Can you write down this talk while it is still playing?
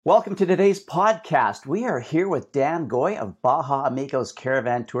Welcome to today's podcast. We are here with Dan Goy of Baja Amigos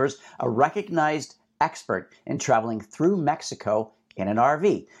Caravan Tours, a recognized expert in traveling through Mexico in an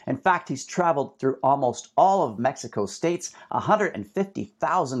RV. In fact, he's traveled through almost all of Mexico's states,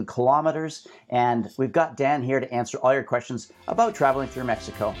 150,000 kilometers, and we've got Dan here to answer all your questions about traveling through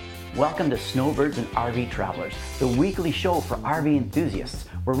Mexico. Welcome to Snowbirds and RV Travelers, the weekly show for RV enthusiasts,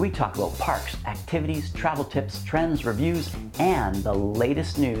 where we talk about parks, activities, travel tips, trends, reviews, and the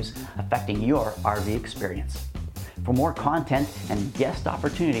latest news affecting your RV experience. For more content and guest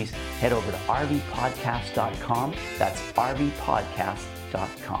opportunities, head over to rvpodcast.com. That's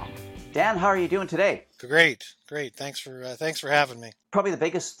rvpodcast.com. Dan, how are you doing today? Great. Thanks for having me. Probably the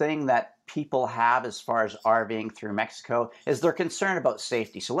biggest thing that people have as far as RVing through Mexico is they're concerned about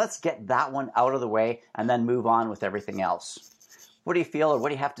safety. So let's get that one out of the way and then move on with everything else. What do you feel, or what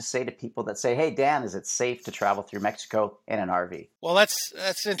do you have to say to people that say, hey, Dan, is it safe to travel through Mexico in an RV? Well,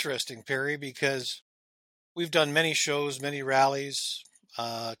 that's interesting, Perry, because we've done many shows, many rallies,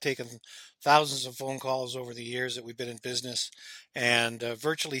 taken thousands of phone calls over the years that we've been in business, and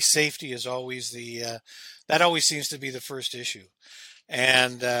virtually safety is always that always seems to be the first issue.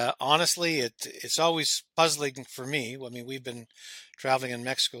 And honestly, it's always puzzling for me. I mean, we've been traveling in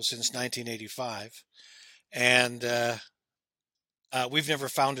Mexico since 1985, and we've never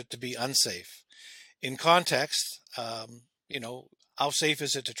found it to be unsafe. In context, how safe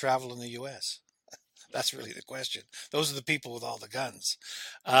is it to travel in the U.S.? That's really the question. Those are the people with all the guns.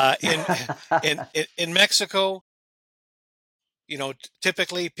 In Mexico,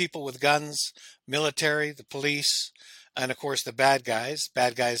 typically people with guns, military, the police, and of course the bad guys.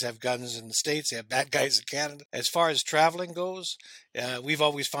 Bad guys have guns in the States. They have bad guys in Canada. As far as traveling goes, we've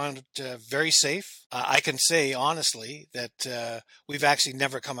always found it very safe. I can say honestly that we've actually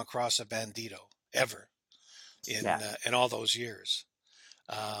never come across a bandito ever in all those years.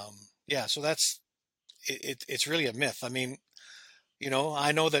 So it's really a myth. I mean,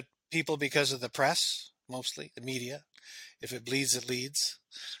 I know that people, because of the press, mostly the media, if it bleeds, it leads.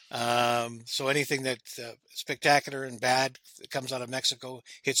 So anything that spectacular and bad that comes out of Mexico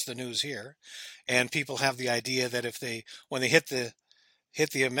hits the news here, and people have the idea that when they hit the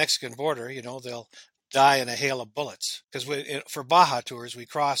Mexican border, they'll die in a hail of bullets. Because for Baja tours, we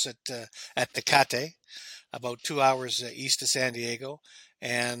cross at Tecate, about 2 hours east of San Diego,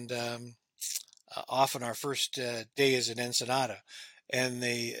 and often our first day is in Ensenada. And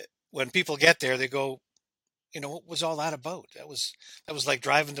when people get there, they go, what was all that about? That was like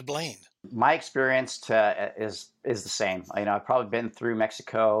driving to Blaine. My experience is the same. I've probably been through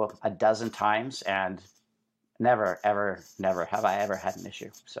Mexico a dozen times, and never have I ever had an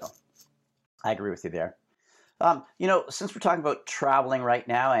issue. So I agree with you there. Since we're talking about traveling right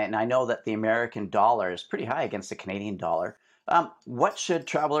now, and I know that the American dollar is pretty high against the Canadian dollar, what should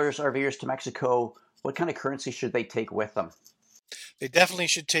travelers, RVers to Mexico, what kind of currency should they take with them? They definitely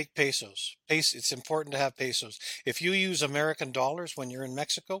should take pesos. It's important to have pesos. If you use American dollars when you're in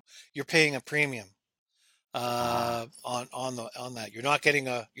Mexico, you're paying a premium on that. You're not getting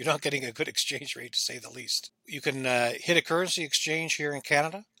a good exchange rate, to say the least. You can hit a currency exchange here in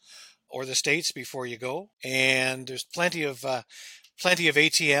Canada or the States before you go, and there's plenty of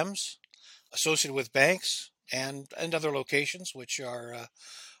ATMs associated with banks and other locations, which are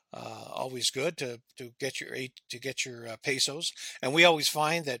always good to get your pesos. And we always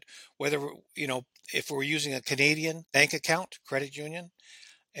find that whether if we're using a Canadian bank account, credit union,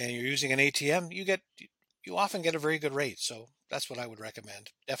 and you're using an ATM, you often get a very good rate. So that's what I would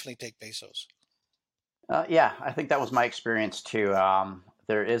recommend. Definitely take pesos. I think that was my experience too.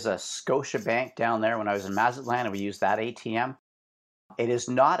 There is a Scotia Bank down there when I was in Mazatlan, and we used that ATM. It is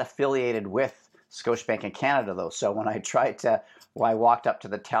not affiliated with Scotiabank in Canada, though. So when I walked up to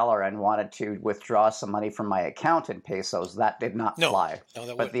the teller and wanted to withdraw some money from my account in pesos, that did not fly.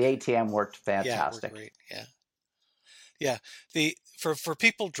 No, but the ATM worked fantastic. Yeah, it worked great. Yeah. For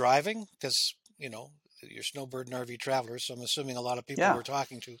people driving, because you're snowbird and RV travelers, so I'm assuming a lot of people we're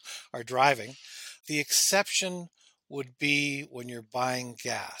talking to are driving. The exception would be when you're buying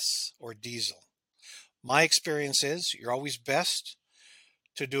gas or diesel. My experience is you're always best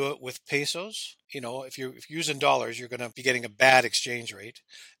to do it with pesos. If you're using dollars, you're going to be getting a bad exchange rate.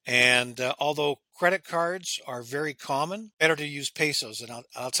 And although credit cards are very common, better to use pesos. And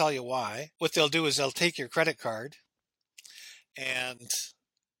I'll tell you why. What they'll do is they'll take your credit card and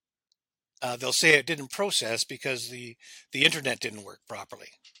they'll say it didn't process because the internet didn't work properly.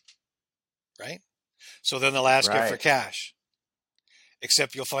 Right? So then they'll ask you for cash.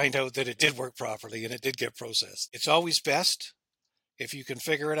 Except you'll find out that it did work properly and it did get processed. It's always best, if you can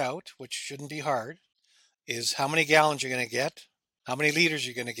figure it out, which shouldn't be hard, is how many gallons you're going to get How many liters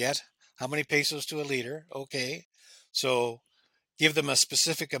you're going to get? How many pesos to a liter? Okay. So give them a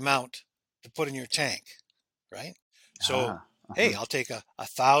specific amount to put in your tank, right? So, Ah, hey, I'll take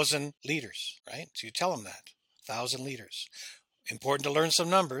 1,000 liters, right? So you tell them that 1,000 liters. Important to learn some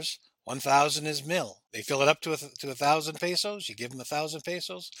numbers. 1,000 is mil. They fill it up to 1,000 pesos. You give them 1,000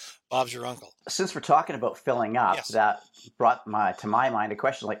 pesos. Bob's your uncle. Since we're talking about filling up, Yes. that brought to my mind a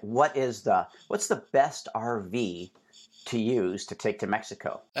question like, what's the best RV to use to take to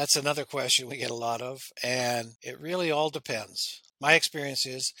Mexico? That's another question we get a lot of, and it really all depends. My experience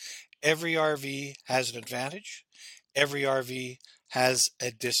is every RV has an advantage. Every RV has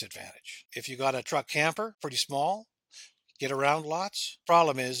a disadvantage. If you got a truck camper, pretty small, get around lots.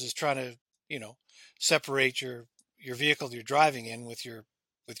 Problem is trying to, you know, separate your vehicle you're driving in with your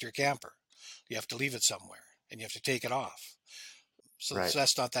camper. You have to leave it somewhere and you have to take it off. So Right.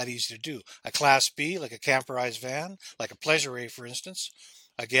 that's not that easy to do. A Class B, like a camperized van, like a Pleasure A, for instance,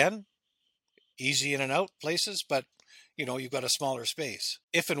 again, easy in and out places, but you've got a smaller space.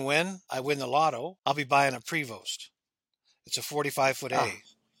 If and when I win the lotto, I'll be buying a Prevost. It's a 45-foot Oh. A.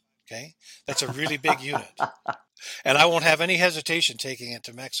 Okay, that's a really big unit, and I won't have any hesitation taking it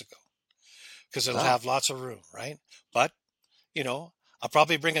to Mexico because it'll have lots of room, right? But I'll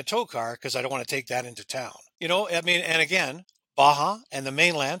probably bring a tow car because I don't want to take that into town. I mean, and again, Baja and the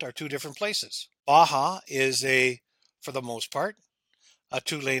mainland are two different places. Baja is for the most part, a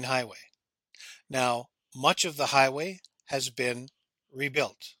 2-lane highway. Now, much of the highway has been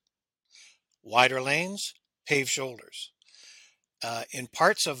rebuilt. Wider lanes, paved shoulders. In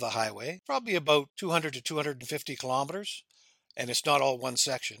parts of the highway, probably about 200 to 250 kilometers, and it's not all one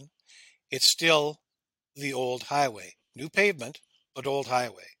section, it's still the old highway. New pavement, but old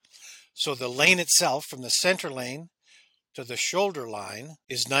highway. So the lane itself, from the center lane to the shoulder line,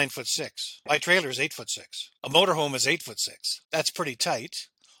 is 9'6". My trailer is 8'6". A motorhome is 8'6". That's pretty tight.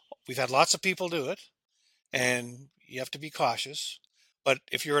 We've had lots of people do it, and you have to be cautious. But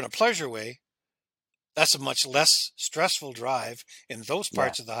if you're in a pleasure way, that's a much less stressful drive in those Yeah.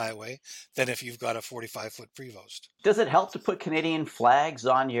 parts of the highway than if you've got a 45-foot Prevost. Does it help to put Canadian flags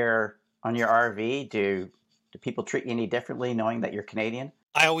on your RV? Do people treat you any differently knowing that you're Canadian?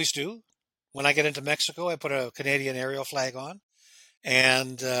 I always do. When I get into Mexico, I put a Canadian aerial flag on.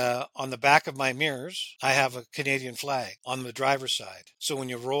 And on the back of my mirrors, I have a Canadian flag on the driver's side. So when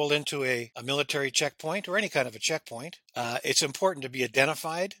you roll into a military checkpoint or any kind of a checkpoint, it's important to be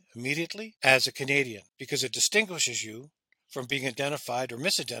identified immediately as a Canadian because it distinguishes you from being identified or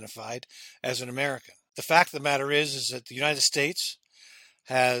misidentified as an American. The fact of the matter is that the United States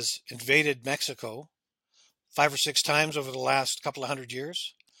has invaded Mexico 5 or 6 times over the last couple of 100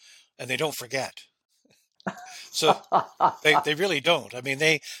 years, and they don't forget. So they really don't. I mean,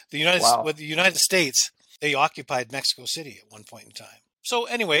 Wow. the United States, they occupied Mexico City at one point in time. So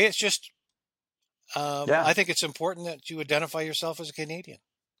anyway, it's just Yeah. I think it's important that you identify yourself as a Canadian.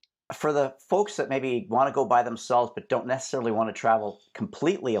 For the folks that maybe want to go by themselves but don't necessarily want to travel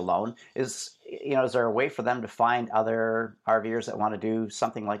completely alone, is there a way for them to find other RVers that want to do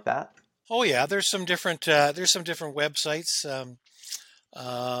something like that? Oh yeah, there's some different websites.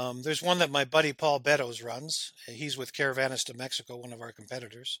 There's one that my buddy Paul Beddoes runs. He's with Caravanas to Mexico, one of our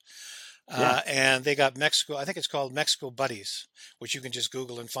competitors. Yeah. And they got Mexico, I think it's called Mexico Buddies, which you can just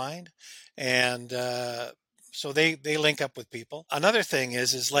Google and find. And so they link up with people. Another thing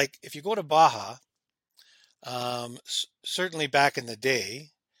is like if you go to Baja, certainly back in the day,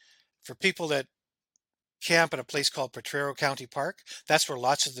 for people that camp at a place called Potrero County Park, that's where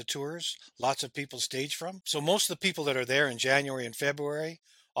lots of the tours, lots of people stage from. So most of the people that are there in January and February,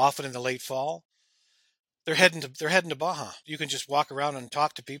 often in the late fall, they're heading to Baja. You can just walk around and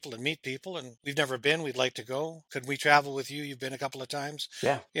talk to people and meet people. And we've never been. We'd like to go. Could we travel with you? You've been a couple of times.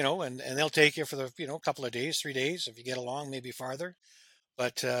 Yeah. And they'll take you for the couple of days, 3 days if you get along, maybe farther.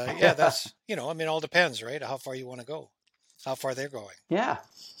 But yeah, that's I mean, it all depends, right? How far you want to go, how far they're going. Yeah.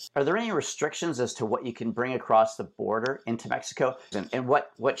 Are there any restrictions as to what you can bring across the border into Mexico? And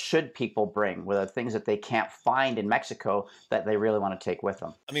what should people bring? What are things that they can't find in Mexico that they really want to take with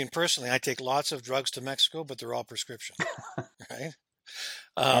them? I mean, personally, I take lots of drugs to Mexico, but they're all prescription, right?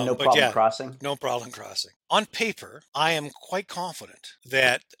 And no But problem yeah, crossing? no problem crossing. On paper, I am quite confident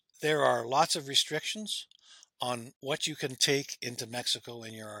that there are lots of restrictions on what you can take into Mexico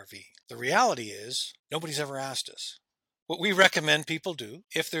in your RV. The reality is, nobody's ever asked us. What we recommend people do,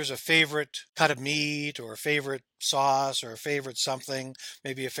 if there's a favorite cut of meat or a favorite sauce or a favorite something,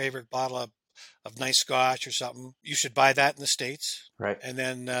 maybe a favorite bottle of nice scotch or something, you should buy that in the States Right. and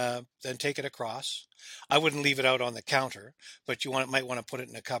then take it across. I wouldn't leave it out on the counter, but might want to put it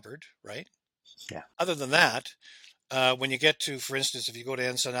in a cupboard, right? Yeah. Other than that, When you get to, for instance, if you go to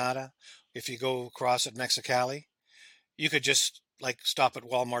Ensenada, if you go across at Mexicali, you could just like stop at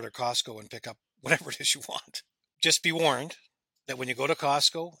Walmart or Costco and pick up whatever it is you want. Just be warned that when you go to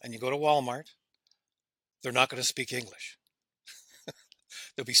Costco and you go to Walmart, they're not going to speak English.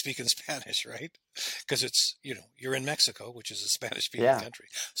 They'll be speaking Spanish, right? Because it's, you're in Mexico, which is a Spanish-speaking Yeah. country.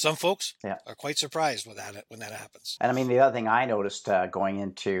 Some folks Yeah. are quite surprised when that happens. And I mean, the other thing I noticed going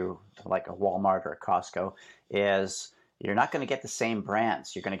into like a Walmart or a Costco is you're not going to get the same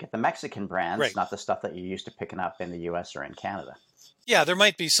brands. You're going to get the Mexican brands, Right. not the stuff that you're used to picking up in the US or in Canada. Yeah, there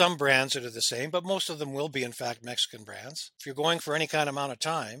might be some brands that are the same, but most of them will be, in fact, Mexican brands. If you're going for any kind of amount of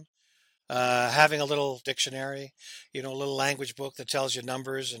time, having a little dictionary, a little language book that tells you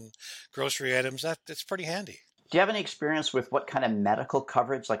numbers and grocery items, that's pretty handy. Do you have any experience with what kind of medical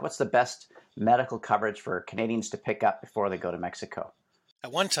coverage? Like, what's the best medical coverage for Canadians to pick up before they go to Mexico?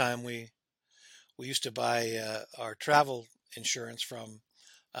 At one time, we used to buy our travel insurance from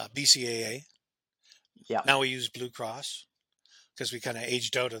BCAA. Yeah. Now we use Blue Cross because we kind of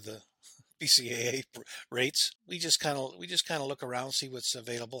aged out of the BCAA rates. We just kind of look around, see what's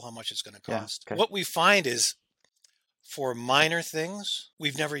available, how much it's going to cost. Yeah, okay. What we find is for minor things,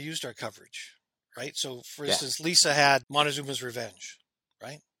 we've never used our coverage, right? So, for instance, Lisa had Montezuma's Revenge,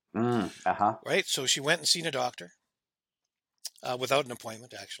 right? Right. So she went and seen a doctor without an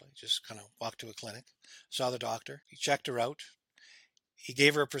appointment, actually, just kind of walked to a clinic, saw the doctor. He checked her out. He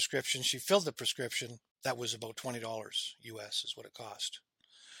gave her a prescription. She filled the prescription. That was about $20 US is what it cost.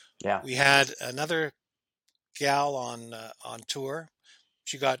 Yeah. We had another gal on tour.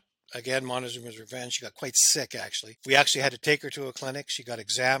 She got, again, Montezuma's Revenge. She got quite sick, actually. We actually had to take her to a clinic. She got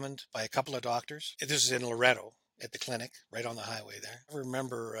examined by a couple of doctors. This is in Loretto at the clinic, right on the highway there. I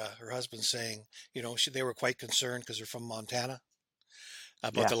remember her husband saying, they were quite concerned because they're from Montana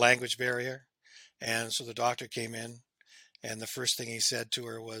about the language barrier. And so the doctor came in, and the first thing he said to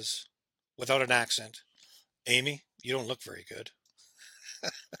her was, without an accent, "Amy, you don't look very good."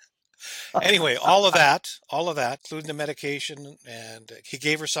 Anyway, all of that, including the medication, and he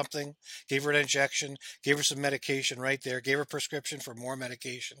gave her something, gave her an injection, gave her some medication right there, gave her a prescription for more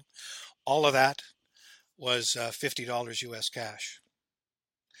medication. All of that was $50 US cash.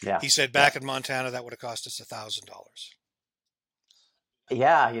 Yeah. He said back in Montana that would have cost us $1,000.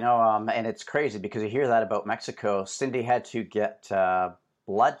 Yeah, and it's crazy because you hear that about Mexico. Cindy had to get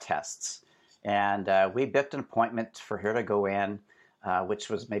blood tests, and we booked an appointment for her to go in, which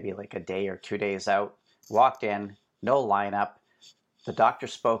was maybe like a day or 2 days out. Walked in, no lineup. The doctor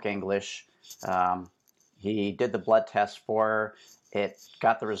spoke English. He did the blood test for her. It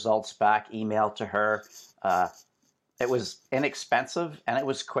got the results back, emailed to her. It was inexpensive and it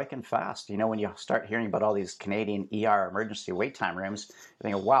was quick and fast. When you start hearing about all these Canadian ER emergency wait time rooms,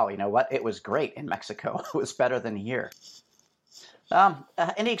 you think, wow, you know what? It was great in Mexico. It was better than here.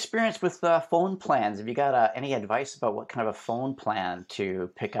 Any experience with phone plans? Have you got any advice about what kind of a phone plan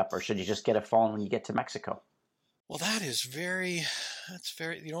to pick up, or should you just get a phone when you get to Mexico? Well, that's very,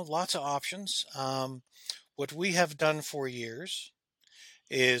 lots of options. What we have done for years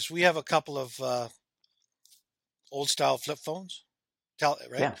is we have a couple of old style flip phones,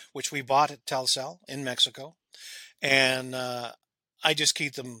 which we bought at Telcel in Mexico. And I just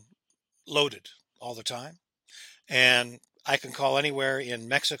keep them loaded all the time. And I can call anywhere in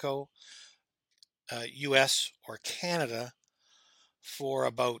Mexico, US, or Canada for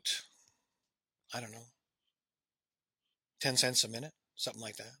about, 10 cents a minute, something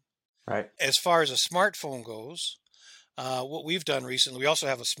like that. Right. As far as a smartphone goes, what we've done recently, we also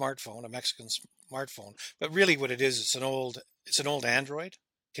have a smartphone, a Mexican smartphone, but really what it is, it's an old Android,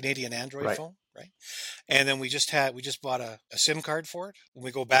 Canadian Android phone, right? And then we just bought a SIM card for it. When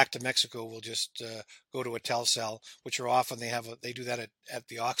we go back to Mexico, we'll just go to a Telcel, which are often they do that at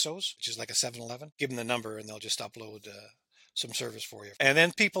the Oxxos, which is like a 7-Eleven. Give them the number and they'll just upload some service for you. And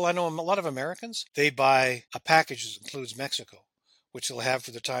then I know a lot of Americans, they buy a package that includes Mexico, which they'll have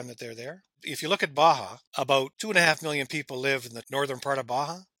for the time that they're there. If you look at Baja, about 2.5 million people live in the northern part of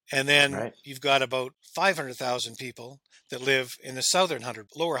Baja. And then you've got about 500,000 people that live in the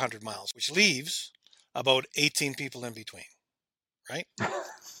lower 100 miles, which leaves about 18 people in between, right?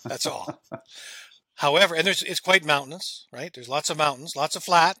 That's all. However, and it's quite mountainous, right? There's lots of mountains, lots of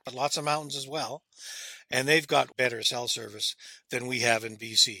flat, but lots of mountains as well. And they've got better cell service than we have in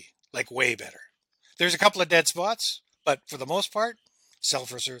BC, like way better. There's a couple of dead spots, but for the most part, cell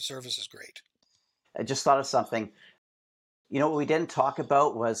service is great. I just thought of something. What we didn't talk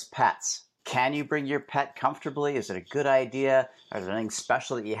about was pets. Can you bring your pet comfortably? Is it a good idea? Are there anything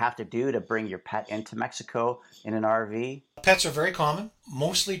special that you have to do to bring your pet into Mexico in an RV? Pets are very common,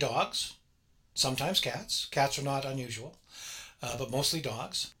 mostly dogs. Sometimes cats. Cats are not unusual, but mostly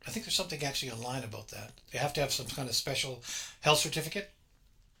dogs. I think there's something actually online about that. They have to have some kind of special health certificate,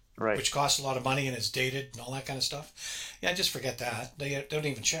 Right. which costs a lot of money and is dated and all that kind of stuff. Yeah, just forget that. They don't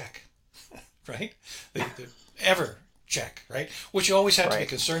even check, right? They ever check, right? What you always have to be Right.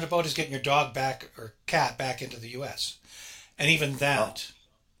 concerned about is getting your dog back or cat back into the U.S. And even that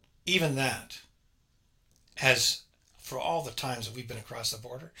has, for all the times that we've been across the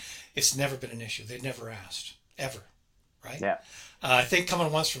border, it's never been an issue. They've never asked, ever, right? Yeah. I think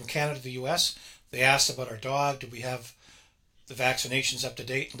coming once from Canada to the U.S., they asked about our dog. Did we have the vaccinations up to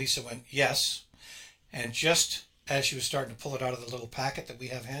date? And Lisa went, yes. And just as she was starting to pull it out of the little packet that we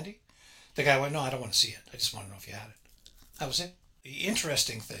have handy, the guy went, no, I don't want to see it. I just want to know if you had it. That was it. The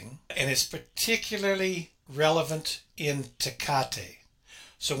interesting thing, and it's particularly relevant in Tecate.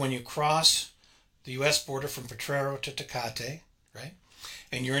 So when you cross the U.S. border from Potrero to Tecate, right?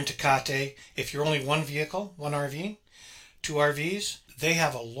 And you're in Tecate, if you're only one vehicle, one RV, two RVs, they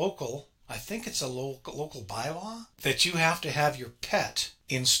have a local, I think it's a local bylaw, that you have to have your pet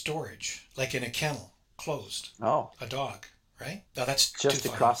in storage, like in a kennel, closed. Oh. A dog, right? Now that's Just too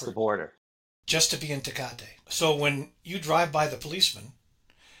far across for- the border. just to be in Tecate. So when you drive by the policeman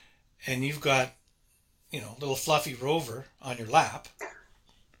and you've got, little fluffy Rover on your lap,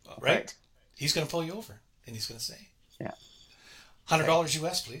 right? He's going to pull you over and he's going to say, Yeah. $100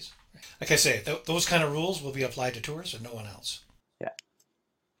 US, please. Like I say, those kind of rules will be applied to tourists and no one else. Yeah.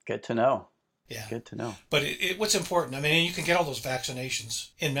 Good to know. Yeah. Good to know. But what's important, I mean, you can get all those vaccinations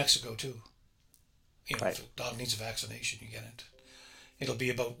in Mexico too. Right. If a dog needs a vaccination, you get it. It'll be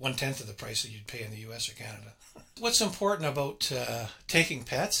about 1/10 of the price that you'd pay in the US or Canada. What's important about taking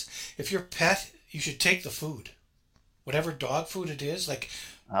pets? If your pet, you should take the food. Whatever dog food it is, like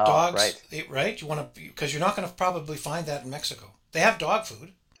dogs, right. right? You want to, because you're not going to probably find that in Mexico. They have dog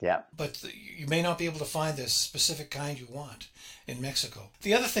food, Yeah. but you may not be able to find this specific kind you want in Mexico.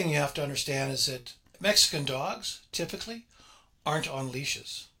 The other thing you have to understand is that Mexican dogs typically aren't on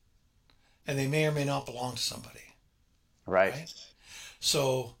leashes, and they may or may not belong to somebody. Right.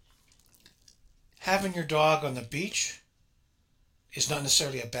 So having your dog on the beach is not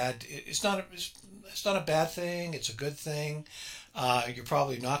necessarily a bad. It's not a bad thing. It's a good thing. You're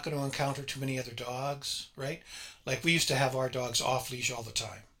probably not going to encounter too many other dogs, right? Like we used to have our dogs off leash all the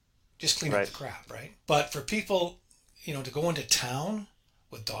time, just clean up the crap, right? But for people, to go into town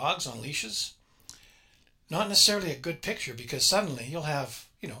with dogs on leashes, not necessarily a good picture, because suddenly you'll have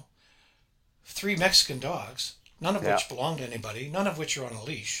 3 Mexican dogs, none of which belong to anybody, none of which are on a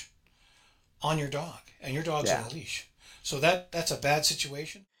leash, on your dog, and your dog's on a leash. So that's a bad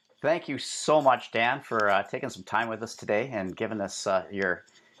situation. Thank you so much, Dan, for taking some time with us today and giving us your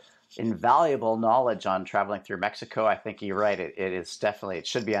invaluable knowledge on traveling through Mexico. I think you're right. It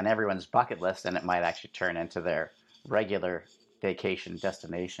should be on everyone's bucket list, and it might actually turn into their regular vacation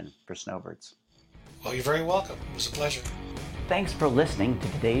destination for snowbirds. Well, you're very welcome. It was a pleasure. Thanks for listening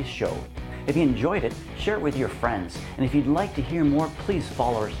to today's show. If you enjoyed it, share it with your friends. And if you'd like to hear more, please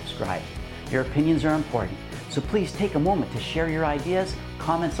follow or subscribe. Your opinions are important, so please take a moment to share your ideas,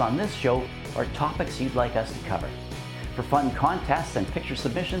 comments on this show, or topics you'd like us to cover. For fun contests and picture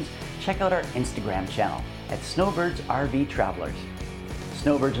submissions, check out our Instagram channel at Snowbirds RV Travelers.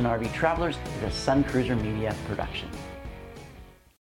 Snowbirds and RV Travelers is a Sun Cruiser Media production.